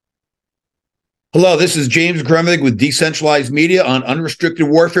Hello, this is James Grundvig with Decentralized Media on Unrestricted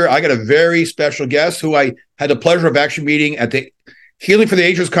Warfare. I got a very special guest who I had the pleasure of actually meeting at the Healing for the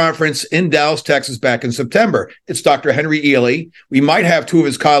Ages conference in Dallas, Texas back in September. It's Dr. Henry Ealy. We might have two of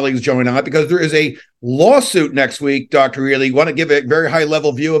his colleagues join on because there is a lawsuit next week, Dr. Ealy. You want to give a very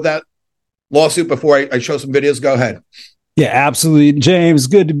high-level view of that lawsuit before I show some videos? Go ahead. Yeah, absolutely. James,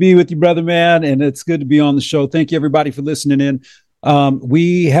 good to be with you, brother, man. And it's good to be on the show. Thank you, everybody, for listening in.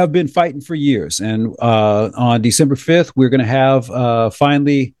 We have been fighting for years, and on December 5th, we're going to have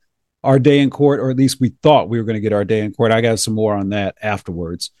finally our day in court, or at least we thought we were going to get our day in court. I got some more on that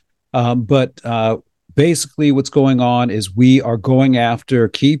afterwards. But basically what's going on is we are going after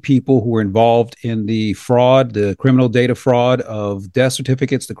key people who were involved in the fraud, the criminal data fraud of death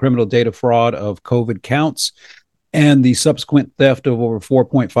certificates, the criminal data fraud of COVID counts, and the subsequent theft of over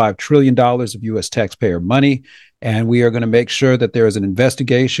 $4.5 trillion of U.S. taxpayer money. And we are going to make sure that there is an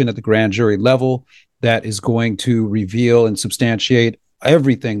investigation at the grand jury level that is going to reveal and substantiate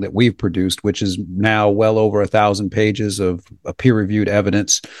everything that we've produced, which is now well over 1,000 pages of peer-reviewed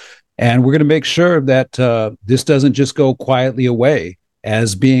evidence. And we're going to make sure that this doesn't just go quietly away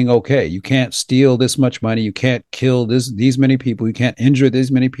as being okay. You can't steal this much money. You can't kill these many people. You can't injure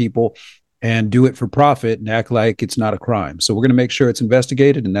these many people and do it for profit and act like it's not a crime. So we're going to make sure it's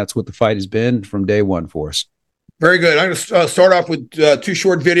investigated, and that's what the fight has been from day one for us. Very good. I'm going to start off with two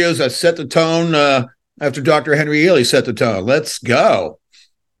short videos that set the tone after Dr. Henry Ealy set the tone. Let's go.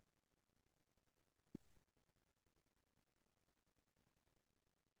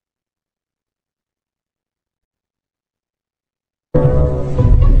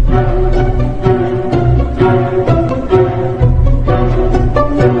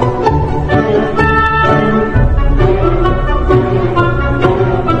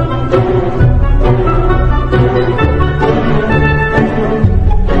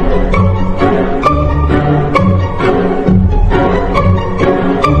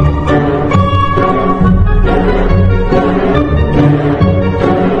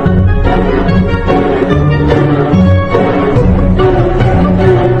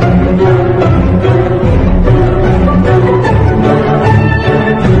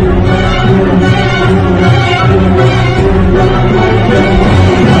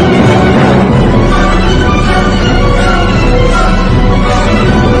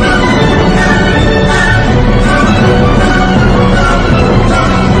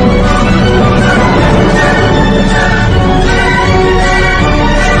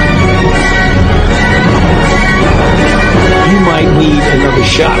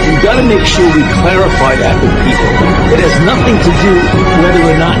 Shot. We've got to make sure we clarify that with people. It has nothing to do with whether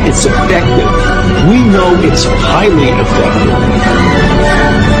or not it's effective. We know it's highly effective.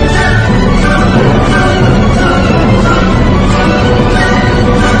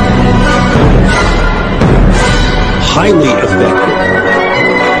 Highly effective.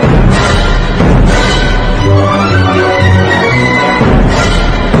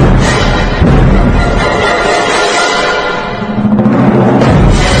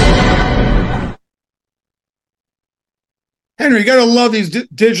 Henry, you got to love these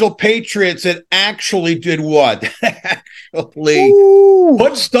digital patriots that actually did what? Actually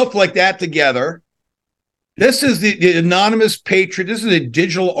put stuff like that together. This is the anonymous patriot. This is a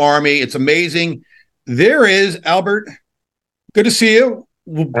digital army. It's amazing. There is Albert. Good to see you.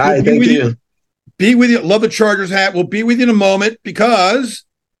 Hi, thank you. Be with you. Love the Chargers hat. We'll be with you in a moment because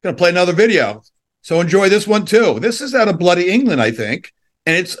I'm going to play another video. So enjoy this one too. This is out of bloody England, I think,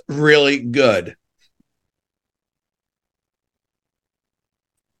 and it's really good.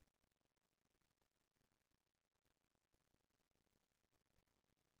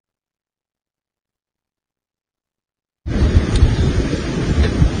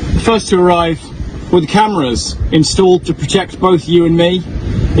 First to arrive with cameras installed to protect both you and me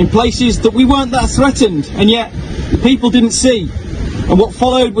in places that we weren't that threatened, and yet the people didn't see. And what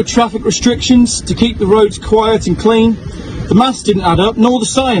followed were traffic restrictions to keep the roads quiet and clean. The maths didn't add up, nor the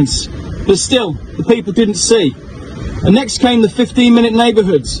science, but still the people didn't see. And next came the 15-minute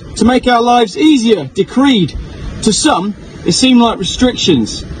neighbourhoods to make our lives easier, decreed. To some it seemed like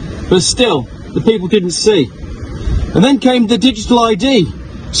restrictions, but still the people didn't see. And then came the digital ID.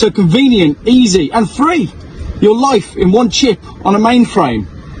 So convenient, easy and free. Your life in one chip on a mainframe.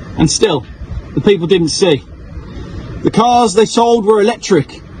 And still, the people didn't see. The cars they sold were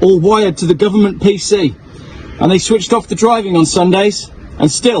electric, all wired to the government PC. And they switched off the driving on Sundays.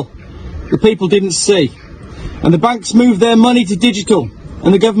 And still, the people didn't see. And the banks moved their money to digital.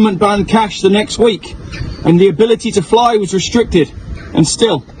 And the government banned cash the next week. And the ability to fly was restricted. And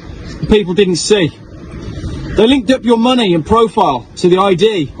still, the people didn't see. They linked up your money and profile to the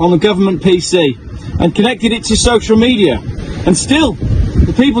ID on the government PC and connected it to social media. And still,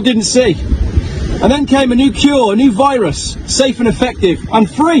 the people didn't see. And then came a new cure, a new virus, safe and effective and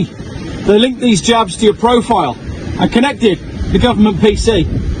free. They linked these jabs to your profile and connected the government PC.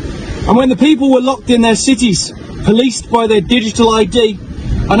 And when the people were locked in their cities, policed by their digital ID,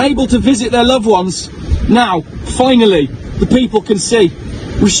 unable to visit their loved ones, now, finally, the people can see.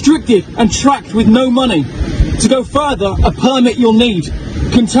 Restricted and tracked with no money. To go further, a permit you'll need,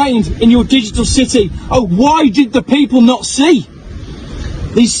 contained in your digital city. Oh, why did the people not see?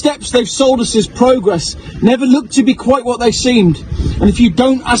 These steps they've sold us as progress never looked to be quite what they seemed. And if you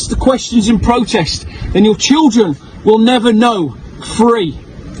don't ask the questions in protest, then your children will never know free.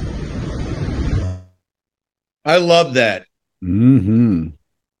 I love that. Mm-hmm.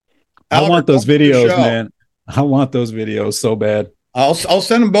 I want those videos, man. I want those videos so bad. I'll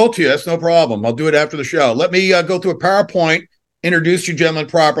send them both to you. That's no problem. I'll do it after the show. Let me go through a PowerPoint, introduce you gentlemen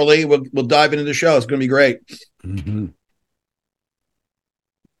properly. We'll dive into the show. It's going to be great. Mm-hmm.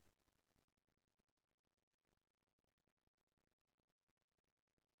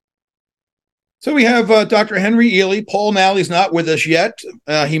 So we have Dr. Henry Ealy. Paul Nally's not with us yet.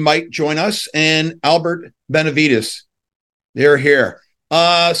 He might join us. And Albert Benavides. They're here.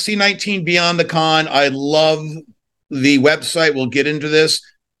 C19 Beyond the Con. I love the website. We'll get into this.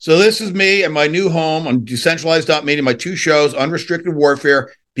 So this is me at my new home on decentralized.media, my two shows, Unrestricted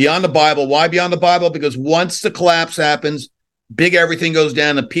Warfare, Beyond the Bible. Why Beyond the Bible? Because once the collapse happens, big everything goes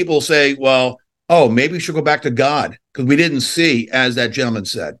down, and people say, well, oh, maybe we should go back to God because we didn't see, as that gentleman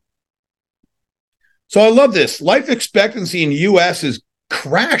said. So I love this. Life expectancy in the U.S. has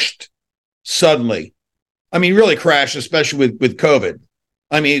crashed suddenly. I mean, really crashed, especially with COVID.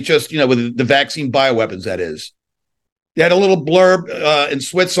 I mean, it's just, with the vaccine bioweapons, that is. They had a little blurb in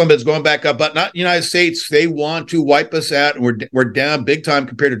Switzerland that's going back up, but not United States. They want to wipe us out, and we're down big time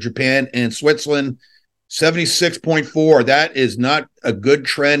compared to Japan and Switzerland. 76.4. That is not a good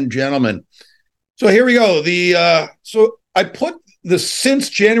trend, gentlemen. So here we go. So I put since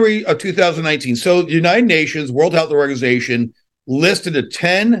January of 2019. So the United Nations, World Health Organization, listed the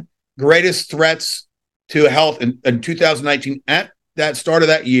 10 greatest threats to health in 2019 at that start of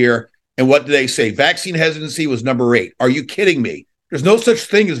that year. And what did they say? Vaccine hesitancy was number 8. Are you kidding me? There's no such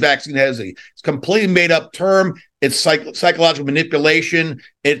thing as vaccine hesitancy. It's a completely made up term. It's psychological manipulation.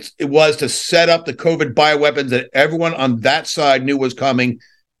 It was to set up the COVID bioweapons that everyone on that side knew was coming.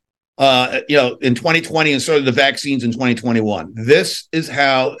 In 2020 and started the vaccines in 2021. This is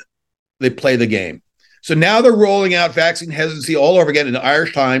how they play the game. So now they're rolling out vaccine hesitancy all over again in the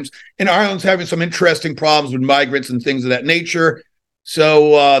Irish Times. And Ireland's having some interesting problems with migrants and things of that nature.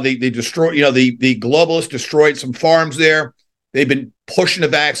 So they destroyed, the globalists destroyed some farms there. They've been pushing the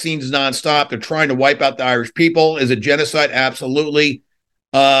vaccines nonstop. They're trying to wipe out the Irish people. Is it genocide? Absolutely.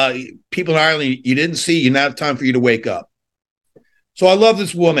 People in Ireland, you didn't see, you now have time for you to wake up. So I love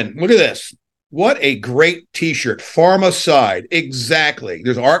this woman. Look at this. What a great T-shirt. Pharmacide. Exactly.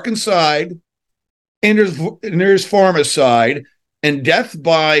 There's Arkanside, and there's Pharmacide, and death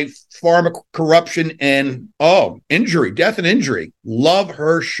by pharma corruption and, injury. Death and injury. Love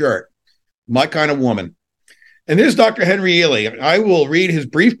her shirt. My kind of woman. And there's Dr. Henry Ealy. I will read his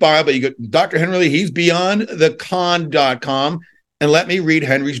brief bio, but you go, Dr. Henry Ealy, he's beyondthecon.com. And let me read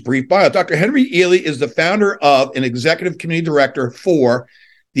Henry's brief bio. Dr. Henry Ealy is the founder of and executive community director for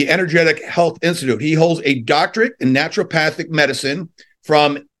the Energetic Health Institute. He holds a doctorate in naturopathic medicine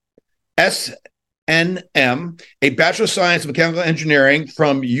from SNM, a Bachelor of Science in Mechanical Engineering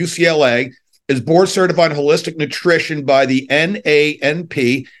from UCLA, is board certified in holistic nutrition by the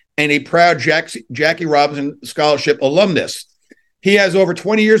NANP, and a proud Jackie Robinson Scholarship alumnus. He has over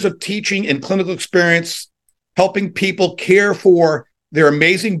 20 years of teaching and clinical experience helping people care for their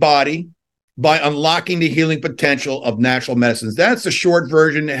amazing body by unlocking the healing potential of natural medicines. That's the short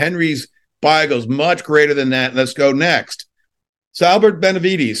version. Henry's bio goes much greater than that. Let's go next. So Albert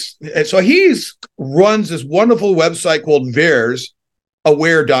Benavides. So he runs this wonderful website called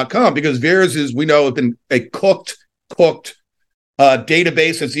VAERSaware.com, because VAERS is, we know, has been a cooked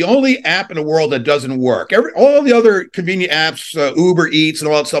database. It's the only app in the world that doesn't work. All the other convenient apps, Uber Eats and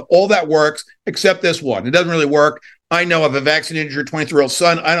all that stuff, all that works except this one. It doesn't really work. I know of a vaccine-injured 23-year-old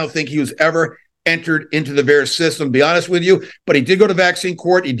son. I don't think he was ever entered into the VAERS system, to be honest with you. But he did go to vaccine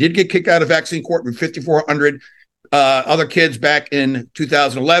court. He did get kicked out of vaccine court with 5,400 other kids back in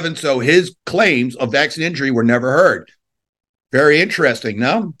 2011. So his claims of vaccine injury were never heard. Very interesting,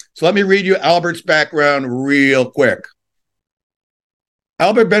 no? So let me read you Albert's background real quick.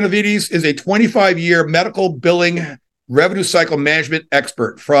 Albert Benavides is a 25-year medical billing revenue cycle management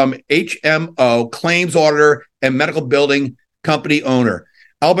expert from HMO, claims auditor, and medical building company owner.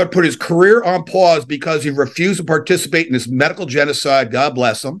 Albert put his career on pause because he refused to participate in this medical genocide. God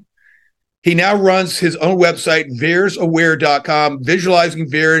bless him. He now runs his own website, VeersAware.com, visualizing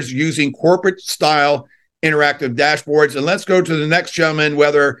VEERS using corporate-style interactive dashboards. And let's go to the next gentleman,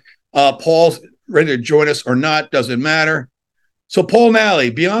 whether Paul's ready to join us or not, doesn't matter. So Paul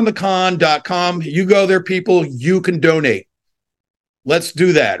Nally, beyondthecon.com. You go there, people. You can donate. Let's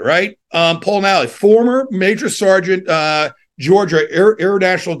do that, right? Paul Nally, former Major Sergeant, Georgia Air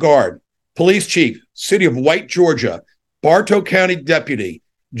National Guard, Police Chief, City of White, Georgia, Bartow County Deputy,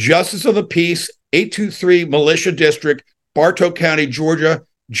 Justice of the Peace, 823 Militia District, Bartow County, Georgia.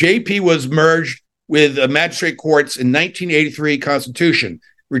 JP was merged with magistrate courts in 1983 Constitution.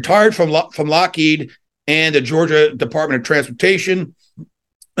 Retired from Lockheed and the Georgia Department of Transportation.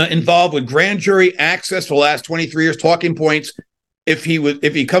 Involved with grand jury access for the last 23 years. Talking points, if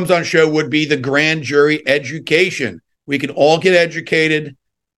he comes on show, would be the grand jury education. We can all get educated.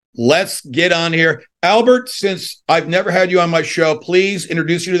 Let's get on here. Albert, since I've never had you on my show, please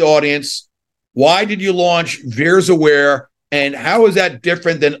introduce you to the audience. Why did you launch VEERS Aware, and how is that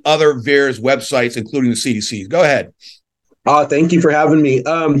different than other VEERS websites, including the CDC's? Go ahead. Thank you for having me.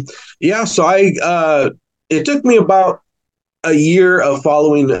 So it took me about a year of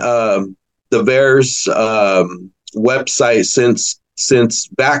following the VEERS website since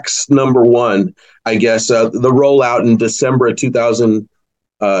VAX number one, I guess, the rollout in December of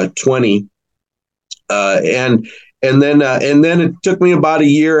 2020. And then it took me about a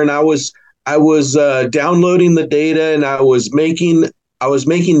year, and I was downloading the data, and I was making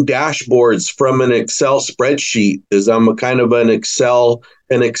dashboards from an Excel spreadsheet, as I'm a kind of an Excel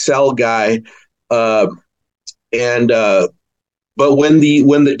guy. But when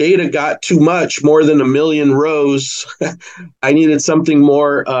the data got too much, more than 1 million rows, I needed something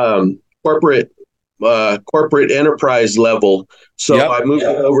more corporate enterprise level. So I moved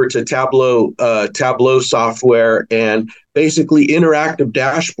over to Tableau software, and basically interactive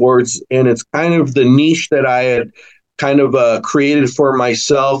dashboards. And it's kind of the niche that I had kind of created for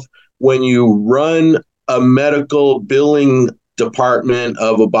myself. When you run a medical billing department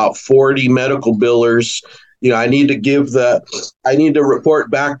of about 40 medical billers, I need to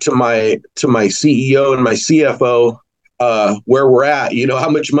report back to my CEO and my CFO where we're at, how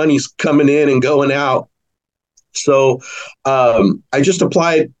much money's coming in and going out. So I just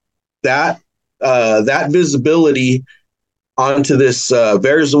applied that visibility onto this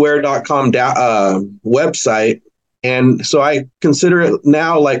VeersAware.com website. And so I consider it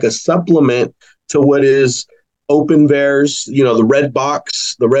now like a supplement to what is OpenVEERS,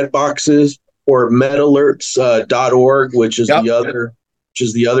 the red boxes, or metalerts.org, which is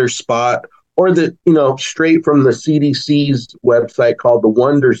the other spot, or straight from the CDC's website called the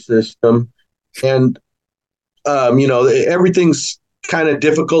Wonder System. And everything's kind of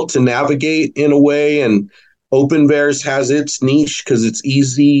difficult to navigate in a way, and OpenVEERS has its niche because it's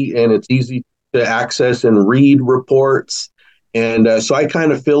easy to access and read reports. And so I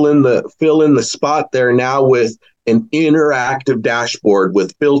kind of fill in the spot there now with an interactive dashboard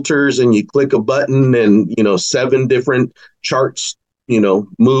with filters, and you click a button and 7 different charts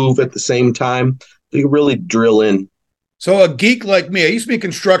move at the same time. You can really drill in. So a geek like me, I used to be a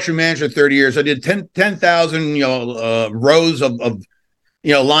construction manager 30 years. I did 10,000 rows of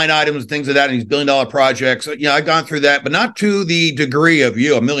line items, things like that, in these billion-dollar projects. I've gone through that, but not to the degree of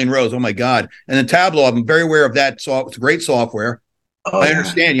 1 million rows. Oh my God! And then Tableau, I'm very aware of that. So it's great software. I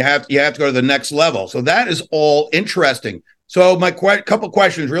understand you have to go to the next level. So that is all interesting. So my couple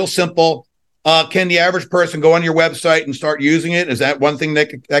questions, real simple. Can the average person go on your website and start using it? Is that one thing that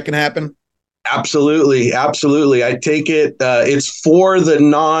can happen? Absolutely. I take it. It's for the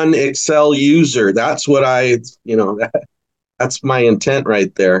non-Excel user. That's what that's my intent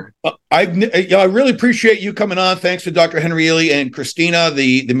right there. I really appreciate you coming on. Thanks to Dr. Henry Ealy and Christina,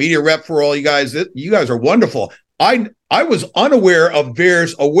 the media rep for all you guys. You guys are wonderful. I was unaware of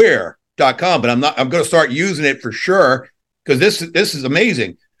VeersAware.com, but I'm going to start using it for sure, because this is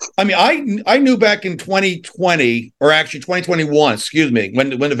amazing. I mean, I knew back in 2020, or actually 2021, excuse me, when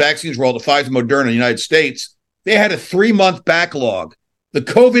the vaccines rolled, the Pfizer, Moderna in the United States, they had a 3-month backlog. The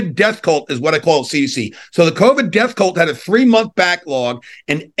COVID death cult is what I call CDC. So the COVID death cult had a 3-month backlog,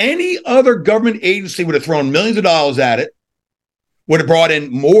 and any other government agency would have thrown millions of dollars at it, would have brought in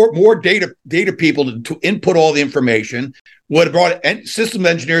more data people to input all the information, would have brought in system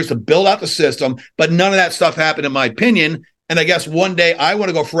engineers to build out the system, but none of that stuff happened, in my opinion. And I guess one day I want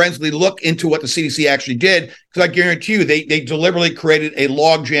to go forensically look into what the CDC actually did, because I guarantee you they deliberately created a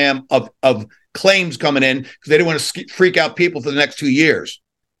logjam of claims coming in because they didn't want to freak out people for the next 2 years.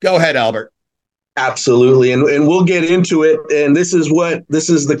 Go ahead, Albert. Absolutely, and we'll get into it. And this is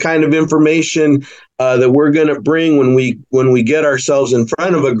the kind of information that we're going to bring when we get ourselves in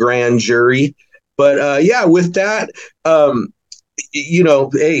front of a grand jury. But yeah, with that,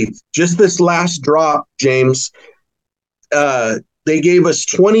 hey, just this last drop, James. They gave us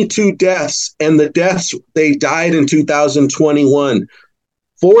 22 deaths, and the deaths, they died in 2021.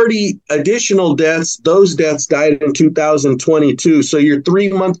 40 additional deaths, those deaths died in 2022. So your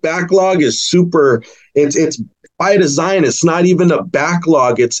 3-month backlog is super. It's by design. It's not even a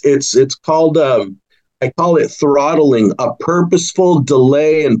backlog. It's called I call it throttling, a purposeful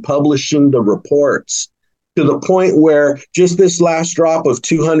delay in publishing the reports, to the point where just this last drop of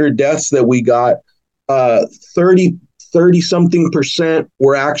 200 deaths that we got, 30 something percent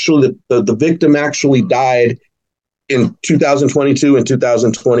were actually the victim actually died in 2022 and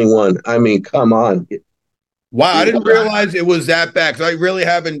 2021. I mean, come on. Wow, I didn't realize it was that bad. 'Cause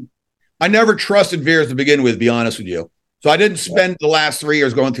I never trusted VAERS to begin with, to be honest with you. So I didn't spend the last 3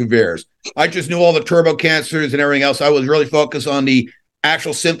 years going through VAERS. I just knew all the turbo cancers and everything else. I was really focused on the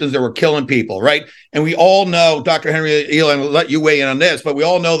actual symptoms that were killing people, right? And we all know, Dr. Henry Ealy, and I'll let you weigh in on this, but we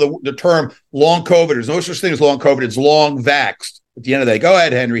all know the term long COVID. There's no such thing as long COVID. It's long vaxxed at the end of the day. Go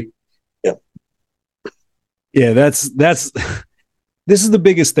ahead, Henry. Yeah, this is the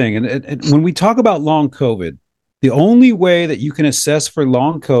biggest thing. And when we talk about long COVID, the only way that you can assess for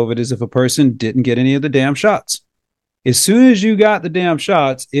long COVID is if a person didn't get any of the damn shots. As soon as you got the damn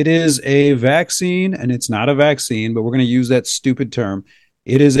shots, it is a vaccine, and it's not a vaccine, but we're going to use that stupid term.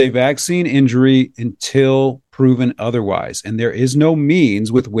 It is a vaccine injury until proven otherwise. And there is no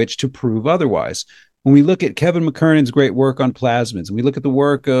means with which to prove otherwise. When we look at Kevin McKernan's great work on plasmids, and we look at the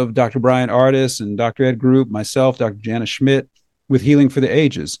work of Dr. Brian Ardis and Dr. Ed Group, myself, Dr. Jana Schmidt, with Healing for the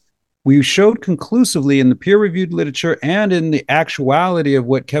Ages, we showed conclusively in the peer-reviewed literature and in the actuality of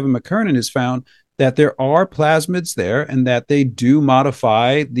what Kevin McKernan has found that there are plasmids there, and that they do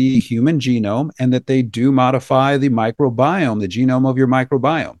modify the human genome, and that they do modify the microbiome, the genome of your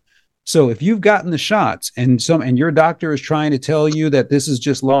microbiome. So if you've gotten the shots and your doctor is trying to tell you that this is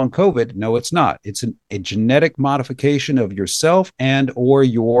just long COVID, no, it's not. It's a genetic modification of yourself and or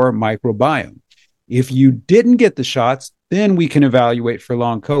your microbiome. If you didn't get the shots, then we can evaluate for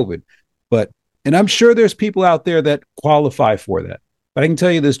long COVID. And I'm sure there's people out there that qualify for that. But I can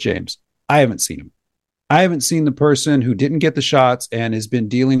tell you this, James, I haven't seen them. I haven't seen the person who didn't get the shots and has been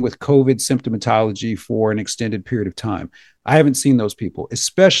dealing with COVID symptomatology for an extended period of time. I haven't seen those people,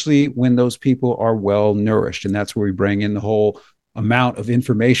 especially when those people are well nourished. And that's where we bring in the whole amount of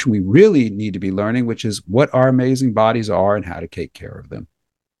information we really need to be learning, which is what our amazing bodies are and how to take care of them.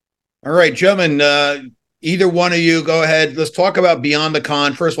 All right, gentlemen, either one of you, go ahead. Let's talk about Beyond the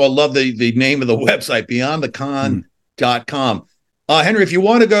Con. First of all, I love the name of the website, beyondthecon.com. Henry, if you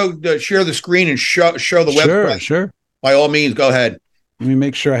want to go share the screen and show the website, sure. By all means, go ahead. Let me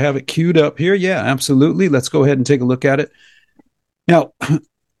make sure I have it queued up here. Yeah, absolutely. Let's go ahead and take a look at it. Now,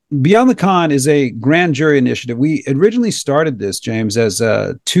 Beyond the Con is a grand jury initiative. We originally started this, James, as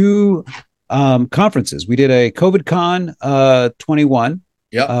 2 conferences. We did a COVID Con 21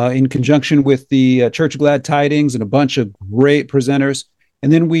 in conjunction with the Church of Glad Tidings and a bunch of great presenters.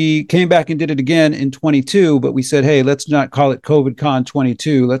 And then we came back and did it again in 22, but we said, hey, let's not call it COVID Con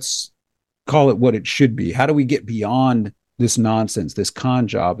 22. Let's call it what it should be. How do we get beyond this nonsense, this con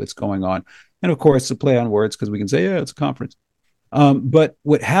job that's going on? And of course, it's a play on words because we can say, yeah, it's a conference. But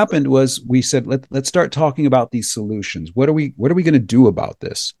what happened was we said, let's start talking about these solutions. What are we going to do about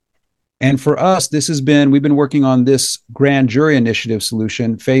this? And for us, we've been working on this grand jury initiative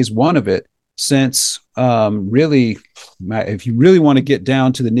solution, phase 1 of it, since really, if you really want to get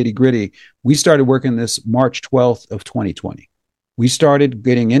down to the nitty gritty, we started working this March 12th of 2020. We started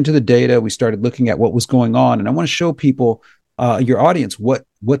getting into the data. We started looking at what was going on. And I want to show people, your audience, what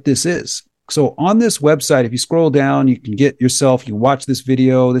this is. So on this website, if you scroll down, you can watch this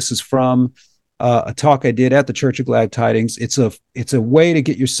video. This is from a talk I did at the Church of Glad Tidings. It's a way to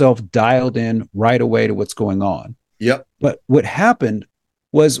get yourself dialed in right away to what's going on. Yep. But what happened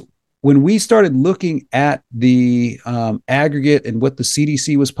was, when we started looking at the aggregate and what the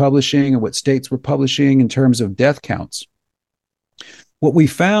CDC was publishing and what states were publishing in terms of death counts, what we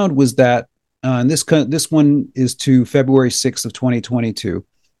found was that, and this one is to February 6th of 2022.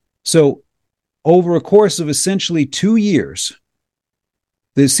 So over a course of essentially 2 years,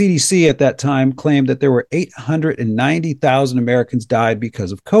 the CDC at that time claimed that there were 890,000 Americans died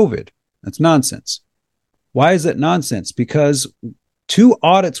because of COVID. That's nonsense. Why is that nonsense? Because 2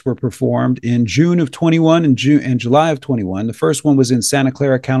 audits were performed in June of 21 and July of 21. The first one was in Santa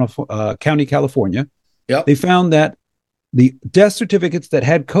Clara County, California. Yep. They found that The death certificates that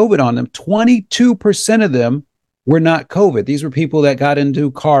had COVID on them, 22% of them were not COVID. These were people that got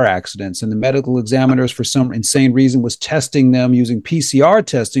into car accidents, and the medical examiners, for some insane reason, was testing them using PCR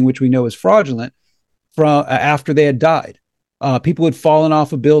testing, which we know is fraudulent, from after they had died. People had fallen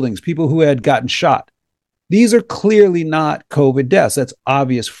off of buildings, people who had gotten shot. These are clearly not COVID deaths. That's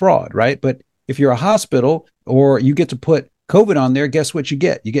obvious fraud, right? But if you're a hospital or you get to put COVID on there, guess what you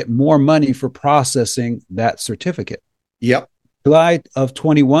get? You get more money for processing that certificate. Yep. July of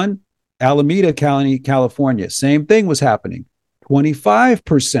 21, Alameda County, California, same thing was happening.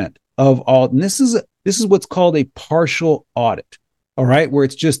 25% of all, and this is what's called a partial audit, all right, where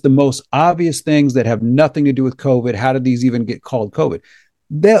it's just the most obvious things that have nothing to do with COVID. How did these even get called COVID?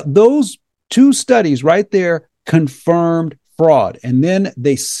 Those two studies right there confirmed fraud, and then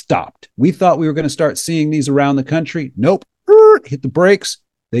they stopped. We thought we were going to start seeing these around the country. Nope. Hit the brakes.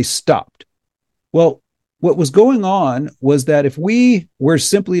 They stopped. Well, what was going on was that if we were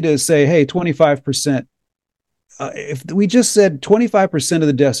simply to say, hey, 25%, if we just said 25% of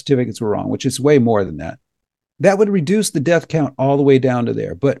the death certificates were wrong, which is way more than that, that would reduce the death count all the way down to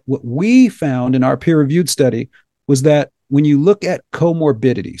there. But what we found in our peer-reviewed study was that when you look at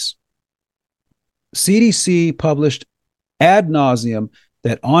comorbidities, CDC published ad nauseum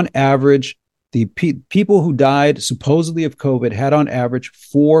that on average, the people who died supposedly of COVID had on average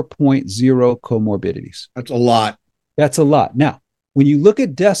 4.0 comorbidities. That's a lot. That's a lot. Now, when you look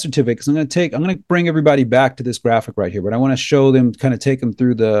at death certificates, I'm going to bring everybody back to this graphic right here, but I want to show them, kind of take them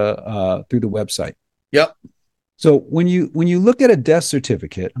through the website. Yep. So when you look at a death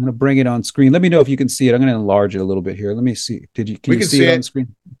certificate, I'm going to bring it on screen. Let me know if you can see it. I'm going to enlarge it a little bit here. Let me see. Can you see it on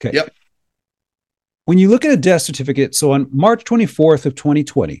screen? Okay. Yep. When you look at a death certificate, so on March 24th of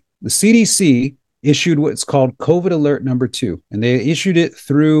 2020, the CDC issued what's called COVID Alert Number 2, and they issued it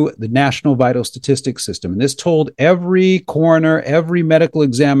through the National Vital Statistics System. And this told every coroner, every medical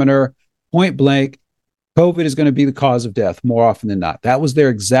examiner, point blank, COVID is going to be the cause of death more often than not. That was their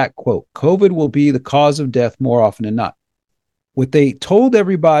exact quote. COVID will be the cause of death more often than not. What they told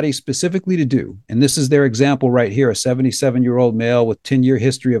everybody specifically to do, and this is their example right here, a 77-year-old male with 10-year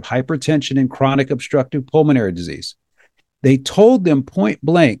history of hypertension and chronic obstructive pulmonary disease. They told them point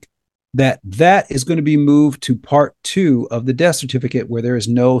blank that is going to be moved to part 2 of the death certificate, where there is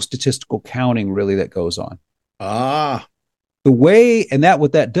no statistical counting really that goes on. The way, and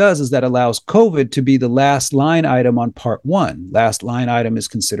what that does is that allows COVID to be the last line item on part 1. Last line item is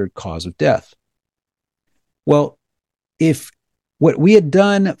considered cause of death. Well, if what we had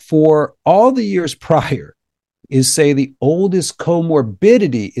done for all the years prior is say the oldest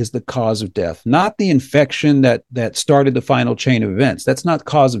comorbidity is the cause of death, not the infection that started the final chain of events. That's not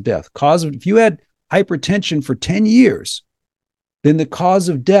cause of death. If you had hypertension for 10 years, then the cause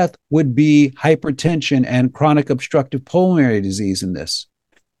of death would be hypertension and chronic obstructive pulmonary disease in this.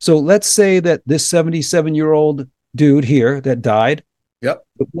 So let's say that this 77-year-old dude here that died, yep,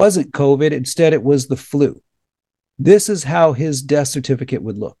 it wasn't COVID. Instead, it was the flu. This is how his death certificate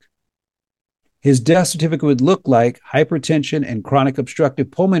would look. His death certificate would look like hypertension and chronic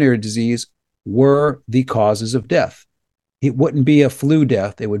obstructive pulmonary disease were the causes of death. It wouldn't be a flu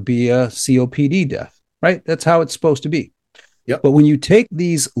death. It would be a COPD death, right? That's how it's supposed to be. Yep. But when you take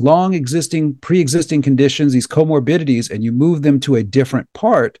these pre-existing conditions, these comorbidities, and you move them to a different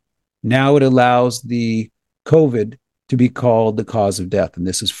part, now it allows the COVID to be called the cause of death. And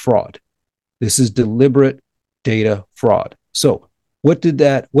this is fraud. This is deliberate data fraud. So what did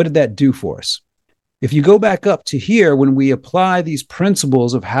that do for us? If you go back up to here, when we apply these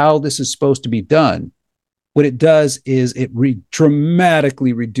principles of how this is supposed to be done, what it does is it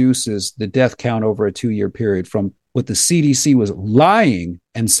dramatically reduces the death count over a 2-year period from what the CDC was lying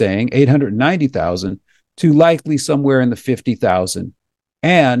and saying, 890,000, to likely somewhere in the 50,000.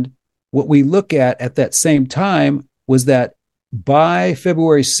 And what we look at that same time was that by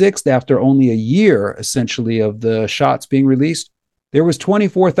February 6th, after only a year, essentially, of the shots being released, there was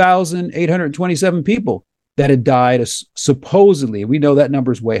 24,827 people that had died, supposedly. We know that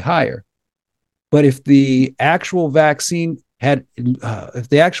number is way higher. But if the actual vaccine if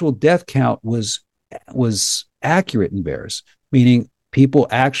the actual death count was accurate in bears, meaning people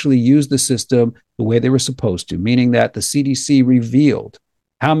actually used the system the way they were supposed to, meaning that the CDC revealed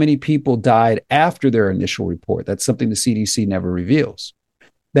how many people died after their initial report. That's something the CDC never reveals.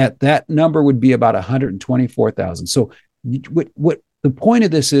 That number would be about 124,000. So what the point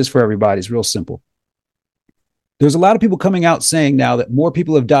of this is for everybody is real simple. There's a lot of people coming out saying now that more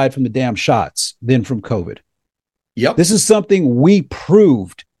people have died from the damn shots than from COVID. Yep. This is something we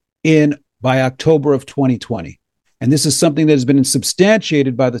proved by October of 2020. And this is something that has been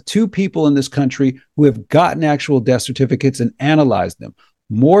substantiated by the two people in this country who have gotten actual death certificates and analyzed them.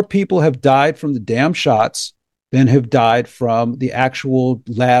 More people have died from the damn shots than have died from the actual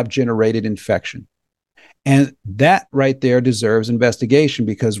lab-generated infection. And that right there deserves investigation,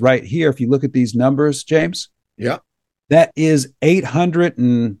 because right here, if you look at these numbers, James, yeah, that is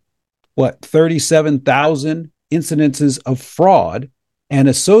 837,000 incidences of fraud, and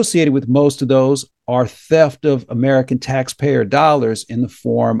associated with most of those are theft of American taxpayer dollars in the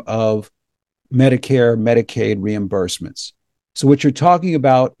form of Medicare, Medicaid reimbursements. So what you're talking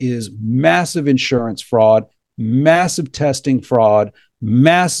about is massive insurance fraud, massive testing fraud,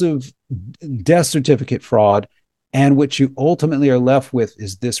 massive death certificate fraud, and what you ultimately are left with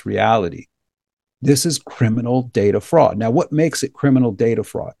is this reality. This is criminal data fraud. Now, what makes it criminal data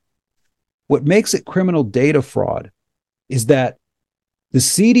fraud? What makes it criminal data fraud is that the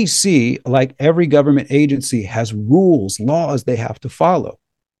CDC, like every government agency, has rules, laws they have to follow.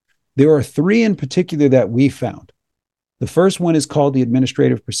 There are three in particular that we found. The first one is called the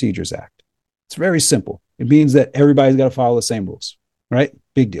Administrative Procedures Act. It's very simple. It means that everybody's got to follow the same rules, right?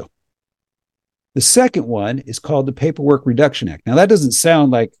 Big deal. The second one is called the Paperwork Reduction Act. Now, that doesn't sound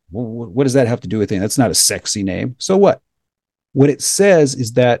like, well, what does that have to do with anything? That's not a sexy name. So what? What it says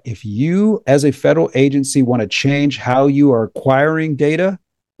is that if you, as a federal agency, want to change how you are acquiring data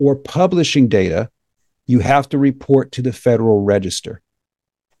or publishing data, you have to report to the Federal Register.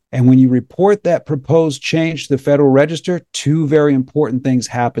 And when you report that proposed change to the Federal Register, two very important things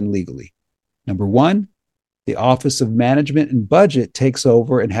happen legally. Number one, the Office of Management and Budget takes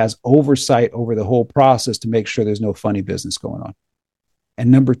over and has oversight over the whole process to make sure there's no funny business going on.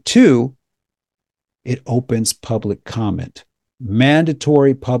 And number two, it opens public comment.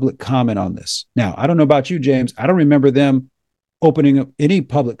 Mandatory public comment on this. Now, I don't know about you, James. I don't remember them opening up any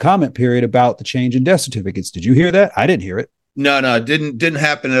public comment period about the change in death certificates. Did you hear that? I didn't hear it. No, it didn't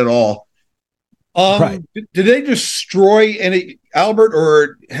happen at all. Right. Did they destroy any, Albert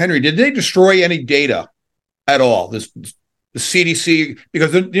or Henry? Did they destroy any data at all? The CDC,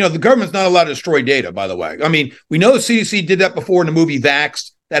 because the government's not allowed to destroy data. By the way, I mean, we know the CDC did that before in the movie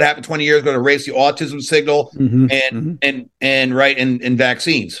Vaxxed. That happened 20 years ago to erase the autism signal and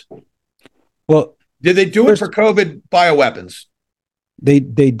vaccines. Well, did they do it for COVID bioweapons? They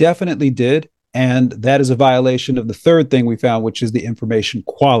definitely did. And that is a violation of the third thing we found, which is the Information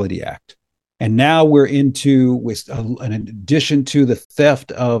Quality Act. And now we're into, in addition to the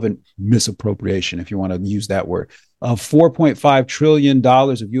theft of and misappropriation, if you want to use that word, of $4.5 trillion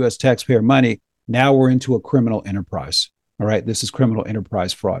of U.S. taxpayer money, now we're into a criminal enterprise. All right, this is criminal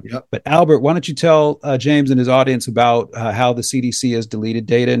enterprise fraud. Yep. But Albert, why don't you tell James and his audience about how the CDC has deleted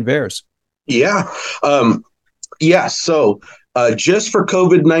data in VAERS? Yeah. So just for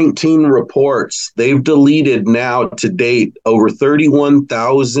COVID-19 reports, they've deleted now to date over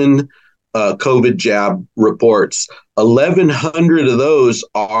 31,000 COVID jab reports. 1,100 of those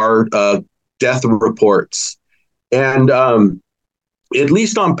are death reports. And at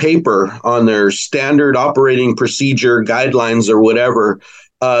least on paper, on their standard operating procedure guidelines or whatever,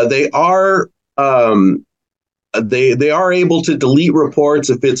 they are able to delete reports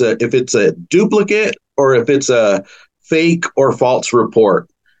if it's a duplicate or if it's a fake or false report.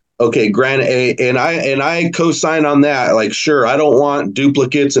 Okay, granted, and I co-sign on that. Like, sure, I don't want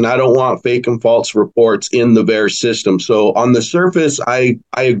duplicates and I don't want fake and false reports in the VAERS system. So on the surface, I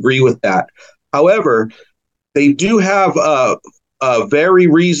agree with that. However, they do have a very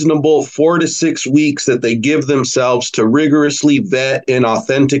reasonable 4 to 6 weeks that they give themselves to rigorously vet and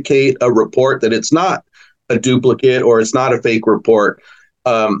authenticate a report that it's not a duplicate or it's not a fake report.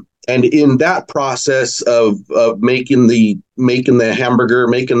 And in that process of making the hamburger,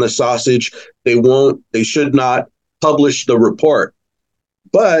 making the sausage, they should not publish the report.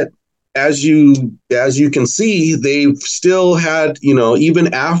 But as you can see, they've still had,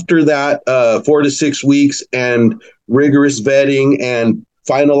 even after that 4 to 6 weeks and rigorous vetting and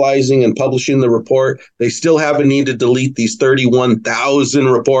finalizing and publishing the report, they still have a need to delete these 31,000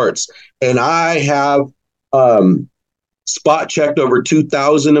 reports. And I have spot checked over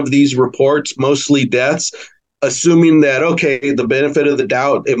 2,000 of these reports, mostly deaths, assuming that, okay, the benefit of the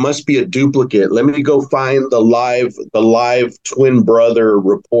doubt, it must be a duplicate. Let me go find the live twin brother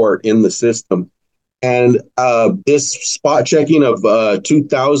report in the system. And this spot checking of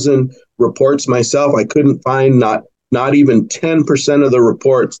 2,000 reports myself, I couldn't find not even 10% of the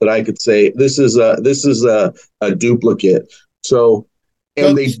reports that I could say this is a duplicate. So,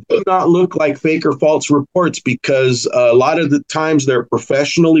 and they do not look like fake or false reports because a lot of the times they're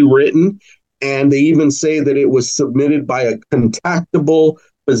professionally written, and they even say that it was submitted by a contactable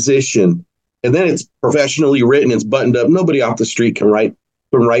physician. and then it's professionally written, it's buttoned up. Nobody off the street can write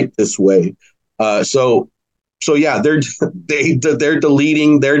this way. So yeah, they're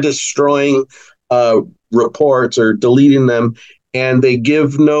deleting, they're destroying reports or deleting them, and they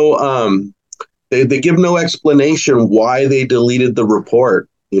give no they give no explanation why they deleted the report.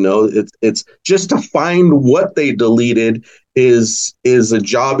 It's just to find what they deleted is a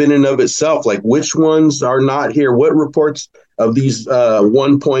job in and of itself. Like, which ones are not here? What reports of these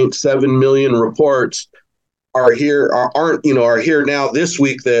 1.7 million reports are here are here now this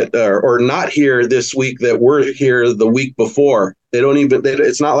week that or not here this week that were here the week before? They don't even.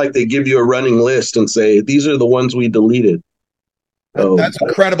 It's not like they give you a running list and say these are the ones we deleted. So, that's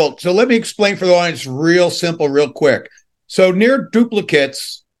incredible. So let me explain for the audience real simple, real quick. So near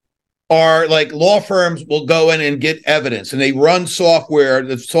duplicates are like law firms will go in and get evidence, and they run software.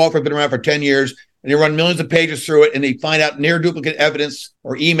 The software has been around for 10 years, and they run millions of pages through it, and they find out near duplicate evidence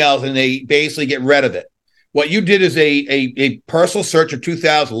or emails, and they basically get rid of it. What you did is a personal search of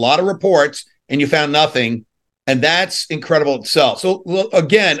 2,000, a lot of reports, and you found nothing, and that's incredible itself. So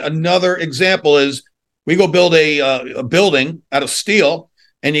again, another example is we go build a building out of steel,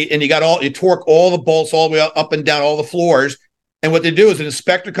 and you torque all the bolts all the way up and down all the floors. And what they do is an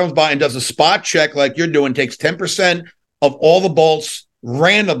inspector comes by and does a spot check like you're doing, takes 10% of all the bolts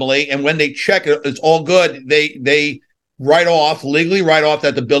randomly, and when they check it, it's all good. They legally write off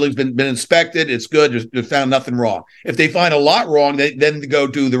that the building's been inspected, it's good, they found nothing wrong. If they find a lot wrong, they then go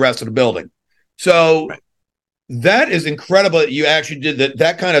do the rest of the building. So that is incredible that you actually did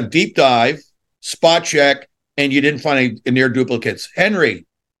that kind of deep dive, spot check, and you didn't find any near duplicates. Henry,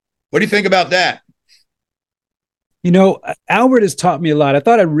 what do you think about that? Albert has taught me a lot. I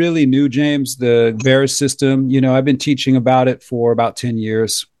thought I really knew, James, the VAERS system. I've been teaching about it for about 10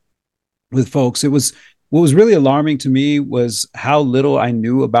 years with folks. What was really alarming to me was how little I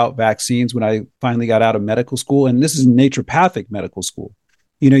knew about vaccines when I finally got out of medical school. And this is naturopathic medical school.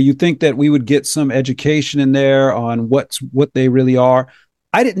 You think that we would get some education in there on what they really are.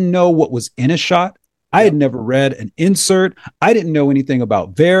 I didn't know what was in a shot. I had never read an insert. I didn't know anything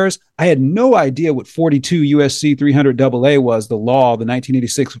about VAERS. I had no idea what 42 USC 300 AA was, the law, the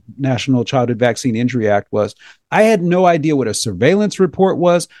 1986 National Childhood Vaccine Injury Act was. I had no idea what a surveillance report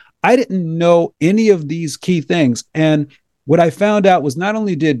was. I didn't know any of these key things. And what I found out was not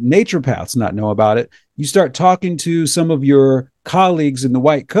only did naturopaths not know about it, you start talking to some of your colleagues in the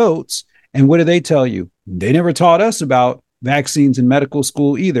white coats, and what do they tell you? They never taught us about vaccines in medical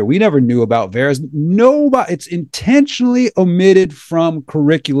school either. We never knew about VAERS. It's intentionally omitted from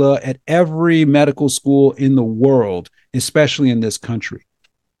curricula at every medical school in the world, especially in this country.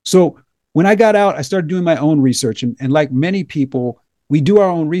 So when I got out, I started doing my own research. And like many people, we do our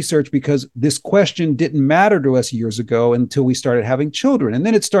own research because this question didn't matter to us years ago until we started having children. And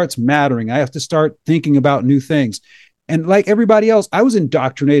then it starts mattering. I have to start thinking about new things. And like everybody else, I was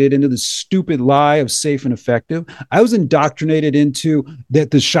indoctrinated into the stupid lie of safe and effective. I was indoctrinated into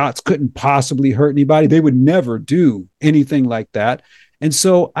that the shots couldn't possibly hurt anybody. They would never do anything like that. And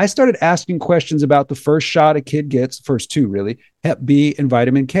so I started asking questions about the first shot a kid gets, first two really, Hep B and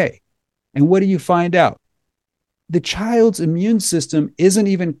vitamin K. And what do you find out? The child's immune system isn't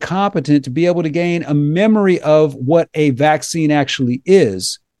even competent to be able to gain a memory of what a vaccine actually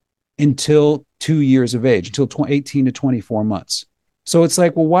is until 2 years of age, until 18 to 24 months. So it's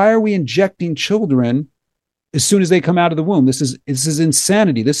like, well, why are we injecting children as soon as they come out of the womb? This is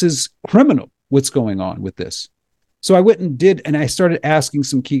insanity. This is criminal, what's going on with this. So I went and I started asking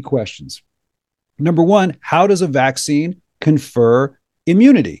some key questions. Number one, how does a vaccine confer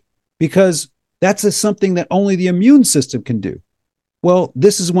immunity? Because that's something that only the immune system can do. Well,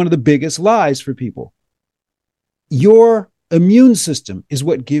 this is one of the biggest lies for people. Your immune system is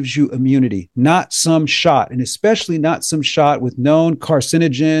what gives you immunity, not some shot, and especially not some shot with known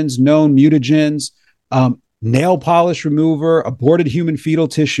carcinogens, known mutagens, nail polish remover, aborted human fetal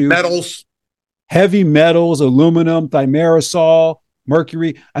tissue, Metals, heavy metals, aluminum, thimerosal,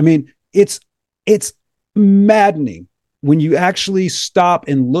 mercury. I mean, it's maddening when you actually stop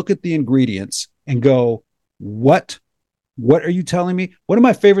and look at the ingredients and go, what are you telling me? One of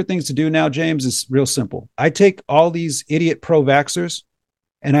my favorite things to do now, James, is real simple. I take all these idiot pro-vaxxers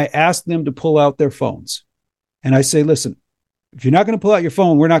and I ask them to pull out their phones. And I say, listen, if you're not going to pull out your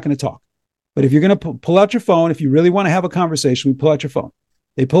phone, we're not going to talk. But if you're going to pull out your phone, if you really want to have a conversation, we pull out your phone.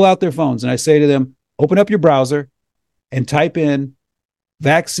 They pull out their phones and I say to them, open up your browser and type in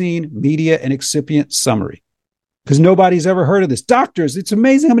vaccine, media, and excipient summary. Because nobody's ever heard of this. Doctors, it's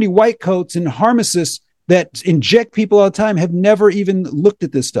amazing how many white coats and pharmacists that inject people all the time have never even looked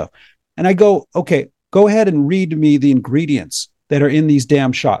at this stuff. And I go, okay, go ahead and read to me the ingredients that are in these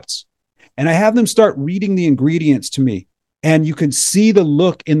damn shots. And I have them start reading the ingredients to me. And you can see the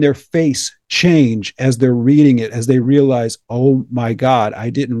look in their face change as they're reading it, as they realize, oh my God, I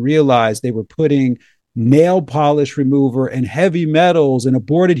didn't realize they were putting nail polish remover and heavy metals and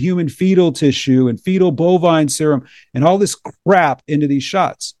aborted human fetal tissue and fetal bovine serum and all this crap into these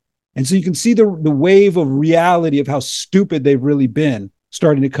shots. And so you can see the wave of reality of how stupid they've really been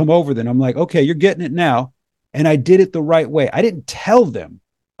starting to come over them. I'm like, okay, you're getting it now. And I did it the right way. I didn't tell them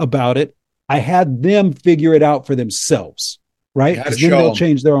about it. I had them figure it out for themselves, right? Because then they'll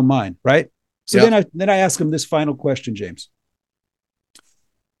change their own mind, right? So then I ask them this final question, James.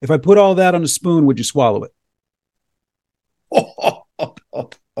 If I put all that on a spoon, would you swallow it?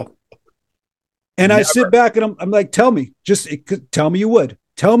 And Never. I sit back and I'm like, tell me you would.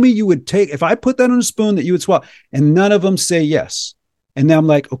 Tell me you would take, if I put that on a spoon, that you would swallow. And none of them say yes. And then I'm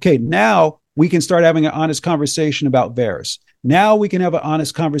like, okay, now we can start having an honest conversation about VAERS. Now we can have an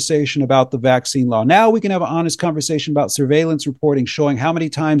honest conversation about the vaccine law. Now we can have an honest conversation about surveillance reporting showing how many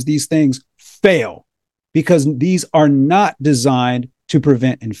times these things fail, because these are not designed to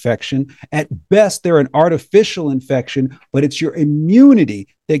prevent infection. At best, they're an artificial infection, but it's your immunity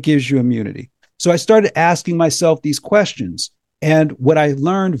that gives you immunity. So I started asking myself these questions. And what I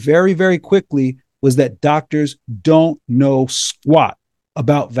learned very, very quickly was that doctors don't know squat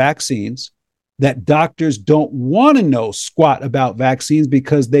about vaccines, that doctors don't want to know squat about vaccines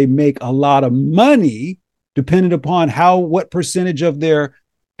because they make a lot of money depending upon what percentage of their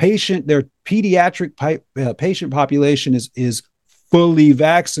pediatric patient population is fully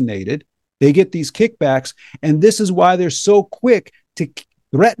vaccinated. They get these kickbacks. And this is why they're so quick to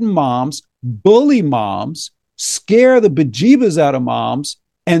threaten moms, bully moms, scare the bejeebas out of moms.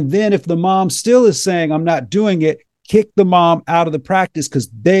 And then if the mom still is saying, I'm not doing it, kick the mom out of the practice because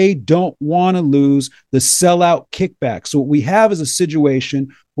they don't want to lose the sellout kickback. So what we have is a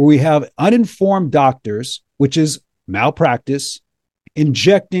situation where we have uninformed doctors, which is malpractice,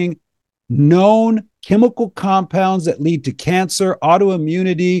 injecting known chemical compounds that lead to cancer,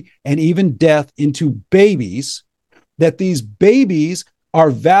 autoimmunity, and even death into babies, that these babies are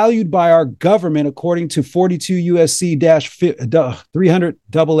valued by our government according to 42 USC 300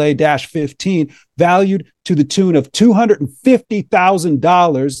 AA-15, valued to the tune of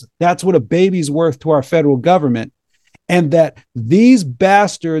 $250,000. That's what a baby's worth to our federal government. And that these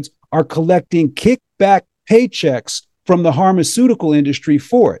bastards are collecting kickback paychecks from the pharmaceutical industry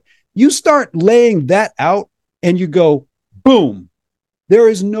for it. You start laying that out and you go, boom, there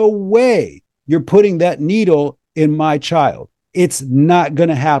is no way you're putting that needle in my child. It's not going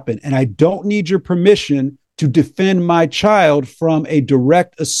to happen. And I don't need your permission to defend my child from a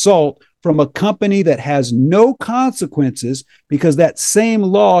direct assault from a company that has no consequences, because that same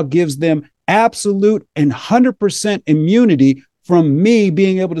law gives them absolute and 100% immunity from me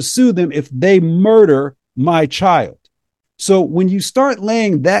being able to sue them if they murder my child. So when you start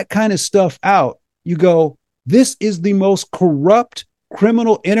laying that kind of stuff out, you go, this is the most corrupt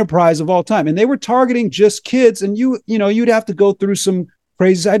criminal enterprise of all time. And they were targeting just kids. And you'd have to go through some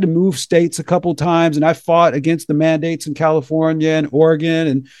crazy. I had to move states a couple of times, and I fought against the mandates in California and Oregon.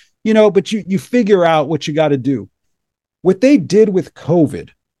 And, but you figure out what you got to do. What they did with COVID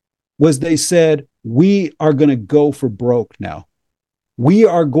was they said, we are going to go for broke now. We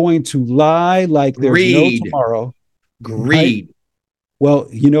are going to lie like there's no tomorrow. Greed. Right? Well,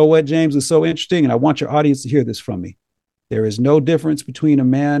 you know what, James, is so interesting, and I want your audience to hear this from me. There is no difference between a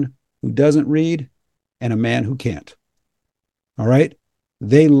man who doesn't read and a man who can't. All right?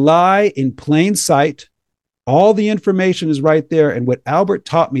 They lie in plain sight. All the information is right there. And what Albert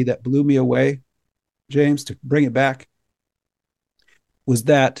taught me that blew me away, James, to bring it back, was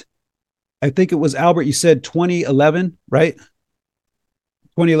that, I think it was Albert, you said 2011, right?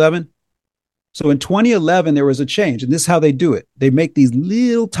 2011. So in 2011, there was a change, and this is how they do it. They make these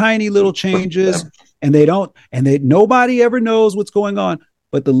tiny little changes, and nobody ever knows what's going on.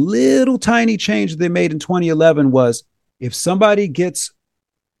 But the little tiny change they made in 2011 was, if somebody gets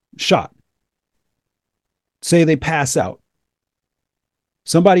shot, say they pass out,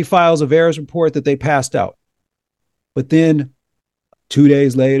 somebody files a VAERS report that they passed out, but then 2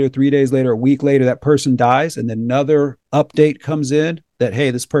 days later, 3 days later, a week later, that person dies, and then another update comes in that,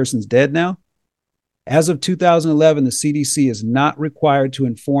 hey, this person's dead now. As of 2011, the CDC is not required to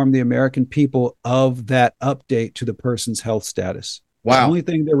inform the American people of that update to the person's health status. Wow. The only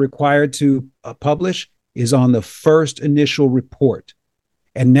thing they're required to publish is on the first initial report.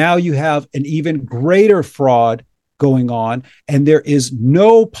 And now you have an even greater fraud going on, and there is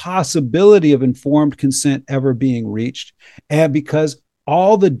no possibility of informed consent ever being reached. And because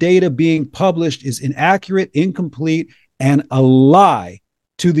all the data being published is inaccurate, incomplete, and a lie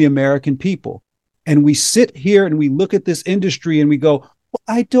to the American people. And we sit here and we look at this industry and we go, well,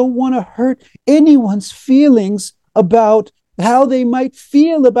 I don't want to hurt anyone's feelings about how they might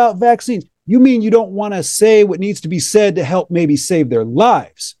feel about vaccines. You mean you don't want to say what needs to be said to help maybe save their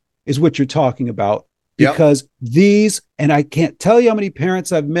lives, is what you're talking about. Because these, and I can't tell you how many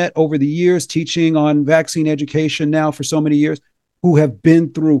parents I've met over the years teaching on vaccine education now for so many years, who have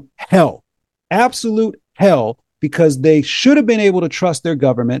been through hell, absolute hell, because they should have been able to trust their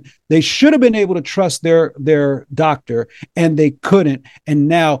government. They should have been able to trust their doctor, and they couldn't. And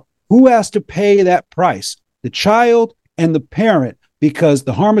now who has to pay that price? The child and the parent, because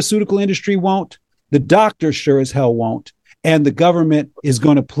the pharmaceutical industry won't, the doctor sure as hell won't, and the government is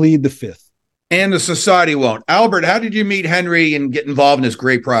going to plead the fifth. And the society won't. Albert, how did you meet Henry and get involved in this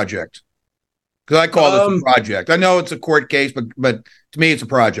great project? Because I call this a project. I know it's a court case, but to me, it's a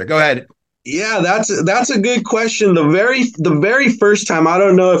project. Go ahead. Yeah, that's a good question. The very first time, I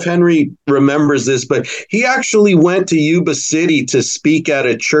don't know if Henry remembers this, but he actually went to Yuba City to speak at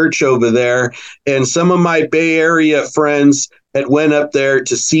a church over there, and some of my Bay Area friends had went up there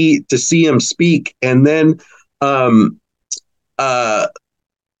to see him speak, and then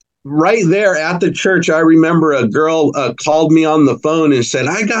right there at the church, I remember a girl called me on the phone and said,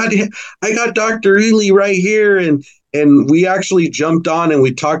 I got Dr. Ealy right here. And we actually jumped on and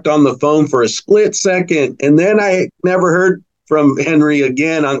we talked on the phone for a split second. And then I never heard from Henry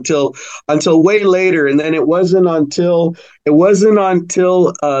again until way later. And then it wasn't until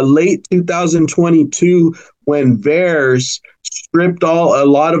late 2022 when VAERS stripped a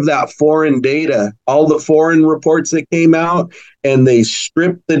lot of that foreign data, all the foreign reports that came out, and they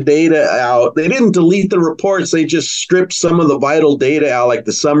stripped the data out. They didn't delete the reports. They just stripped some of the vital data out, like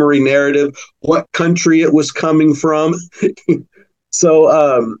the summary narrative, what country it was coming from.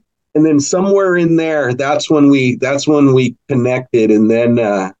 So, and then somewhere in there, that's when we connected. And then,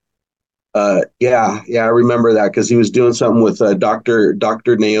 yeah, I remember that because he was doing something with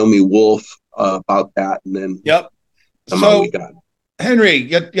Dr. Naomi Wolf about that. And then, yep. So, Henry,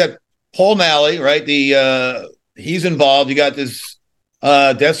 you got Paul Malley, right? He's involved. You got this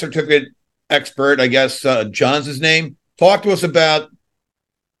death certificate expert, I guess. John's his name. Talk to us about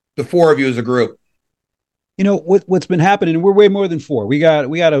the four of you as a group. You know, what's been happening, and we're way more than four. We got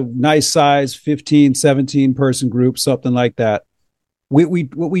a nice size 15, 17 person group, something like that. What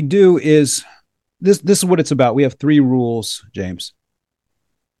we do is this is what it's about. We have 3 rules, James.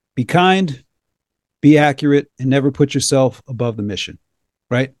 Be kind, be accurate, and never put yourself above the mission,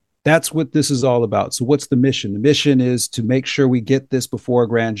 right? That's what this is all about. So what's the mission? The mission is to make sure we get this before a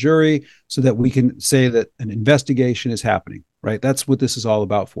grand jury so that we can say that an investigation is happening, right? That's what this is all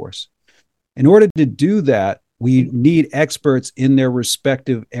about for us. In order to do that, we need experts in their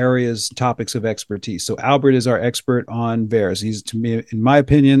respective areas, topics of expertise. So Albert is our expert on VAERS. He's, to me, in my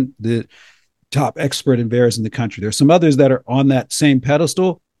opinion, the top expert in VAERS in the country. There's some others that are on that same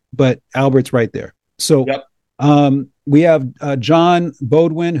pedestal, but Albert's right there. So we have John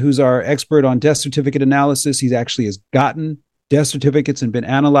Bodwin, who's our expert on death certificate analysis. He actually has gotten death certificates and been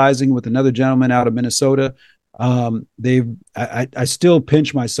analyzing with another gentleman out of Minnesota. I still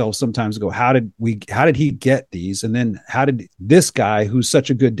pinch myself sometimes and go, how did he get these? And then how did this guy, who's such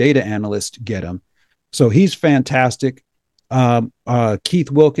a good data analyst, get them? So he's fantastic.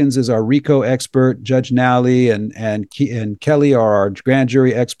 Keith Wilkins is our RICO expert. Judge Nally and Kelly are our grand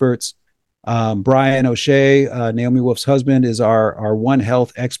jury experts. Brian O'Shea, Naomi Wolf's husband, is our One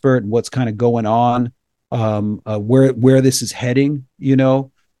Health expert and what's kind of going on, where this is heading, you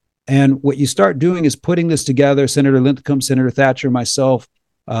know. And what you start doing is putting this together. Senator Linthicum, Senator Thatcher, myself,